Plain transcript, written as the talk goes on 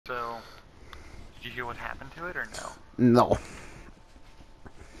So, did you hear what happened to it or no? No.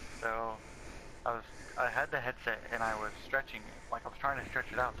 So, I had the headset and I was stretching it. Like I was trying to stretch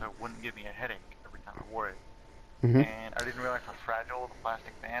it out so it wouldn't give me a headache every time I wore it. Mm-hmm. And I didn't realize how fragile the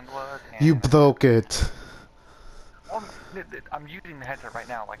plastic band was. You And broke it. well, I'm using the headset right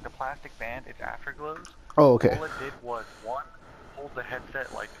now. Like the plastic band, it's afterglows. Oh, okay. All it did was one, hold the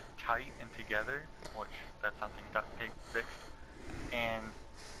headset like tight and together, which that's something duct tape fixed. And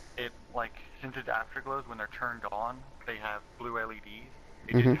it like since it's afterglows when they're turned on, they have blue LEDs.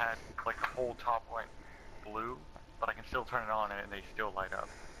 It just Mm-hmm. had like the whole top went blue, but I can still turn it on and they still light up.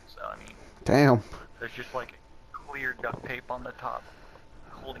 So I mean, Damn. there's just like clear duct tape on the top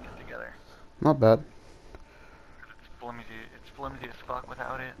holding it together. Not bad. It's flimsy. It's flimsy as fuck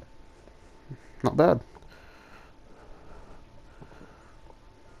without it. Not bad.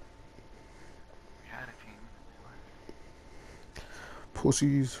 We had a team.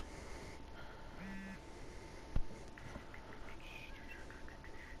 Pussies.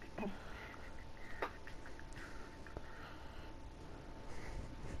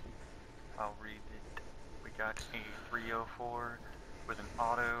 I'll read it. We got a 304 with an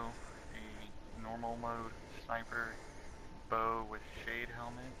auto, a normal mode sniper, bow with shade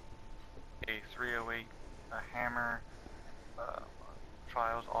helmet, a 308, a hammer,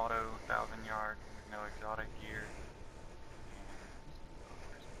 trials auto, 1,000 yard with no exotic gear,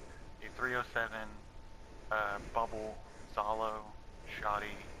 and a 307, bubble Zalo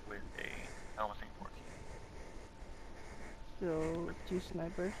shoddy with a almost 14. So, 2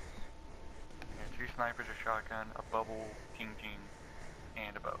 snipers. Yeah, 2 snipers, a shotgun, a bubble, ting ting,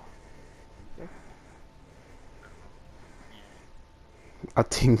 and a bow. Okay. Yeah. A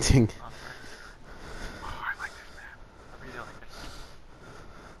ting ting. Oh, I like this map. I really like this map.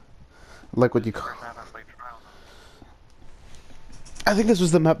 Like what This you is the call. first map I played trials on. I think this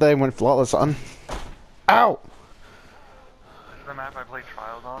was the map that I went flawless on. Ow! This is the map I played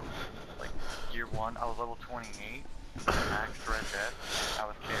trials on. Like year 1, I was level 28, max red death, and I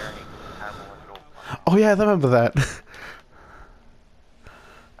was carrying Havel and gold. Oh yeah, I remember that. That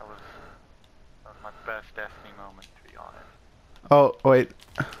was my best Destiny moment, to be honest. Oh, wait.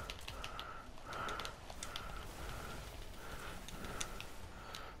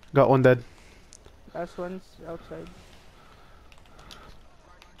 Got one dead. Last one's outside.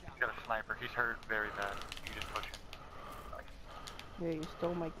 He's got a sniper. He's hurt very bad. You just push him. Nice. Yeah, you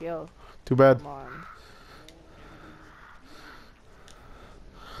stole my kill. Too bad. Come on.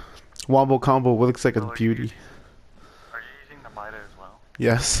 Wombo combo looks like a So are beauty. are you using the Mida as well?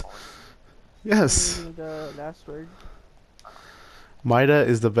 Yes. All I'm Yes. using the last word. Mida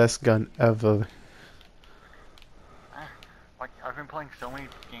is the best gun ever. Like, I've been playing so many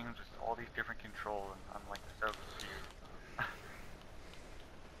games with all these different controls, and I'm like so confused.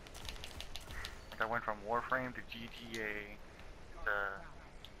 Like, I went from Warframe to GTA to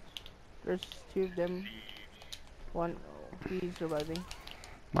There's 2 of them. Siege. One, he's surviving.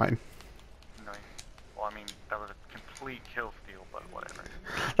 Mine. Nice. Well, I mean, that was a complete kill steal, but whatever.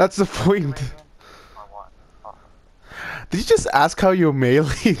 That's the What's your point. name again? Or what? Awesome. Did you just ask how you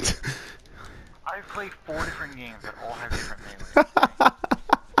meleeed? I've played 4 different games that all have different melees.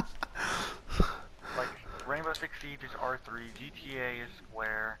 Like, Rainbow Six Siege is R3, GTA is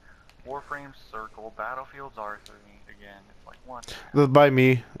square, Warframe's circle, Battlefield's R3 again. It's like, what the hell? That's by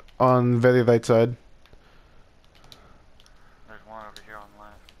me, on very right side. There's one over here on the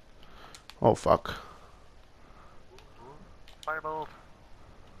left. Oh fuck. Firebolt!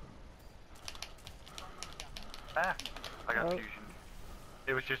 Ah! I got Oh. fusion.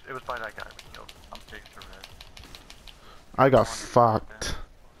 It was by that guy we killed. I'm 6 to red. I got fucked.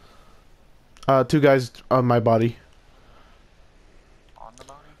 2 guys on my body. On the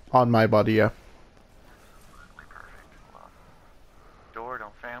body? On my body, yeah. Perfect. Hold on. Door,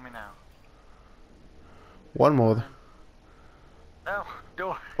 don't fail me now. One more. No!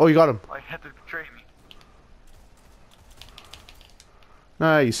 Door! Oh, you got him. I had to betray me.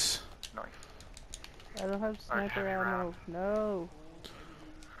 Nice. Nice. I don't have sniper heavy ammo. round. No.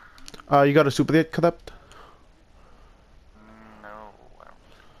 You got a super yet, Corupt? No. I don't.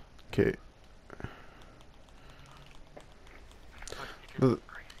 Okay.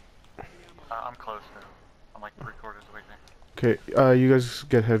 I'm close now. I'm like 3/4 of the way there. Okay, you guys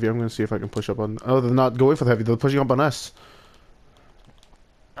get heavy. I'm gonna see if I can push up on. Oh, they're not going for the heavy. They're pushing up on us.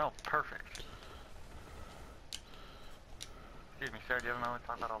 Oh, perfect. Excuse me, sir. Do you have a moment to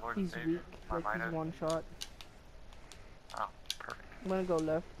talk about our Lord and He's Savior? weak. My Like he's Mida? one shot. Oh, perfect. I'm gonna go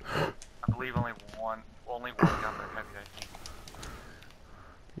left. I believe only one gun but heavy, I think.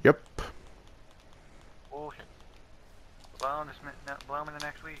 Yep. Oh, shit. Blow him blow him in the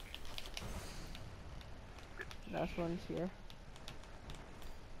next week. Last one's here.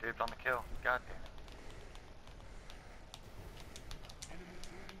 Dibs on the kill. God damn it.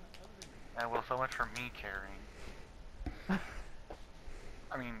 And well, so much for me carrying.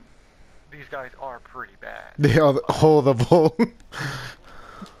 I mean, these guys are pretty bad. They are horrible.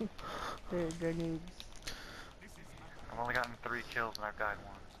 They're noobs. I've only gotten 3 kills and I've died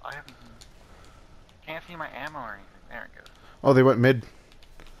once. I haven't... Can't see my ammo or anything. There it goes. Oh, they went mid.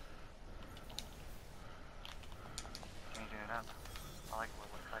 Changing it up. I like what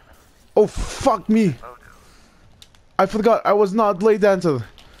looks like that. Oh, fuck me. Photo. I forgot I was not Blade Dancer.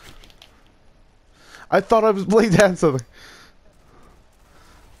 I thought I was Blade Dancer.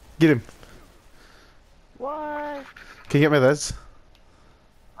 Get him. What? Can you get me this?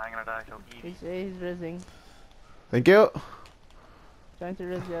 I ain't gonna die so easy. He's rizzing. Thank you. Trying to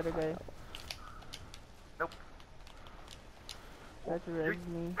rizz the other guy. Nope. Try to rizz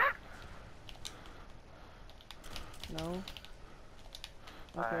me. No.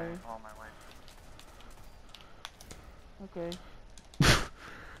 Okay. I'm on my way. Okay.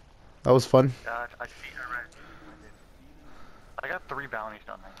 That was fun. God, I see her right. I got 3 bounties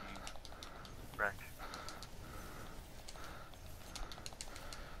done that game. Wreck.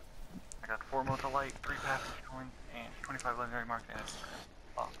 I got 4 multi-light, 3 passage coins, and 25 legendary marks, and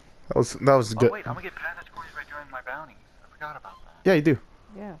awesome. That was good. Oh wait, I'm gonna get passage coins by doing my bounties. I forgot about that. Yeah, you do.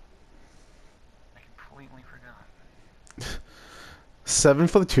 Yeah. I completely forgot. 7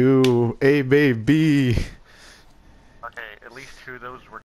 for the 2. A baby. Okay, at least 2 of those were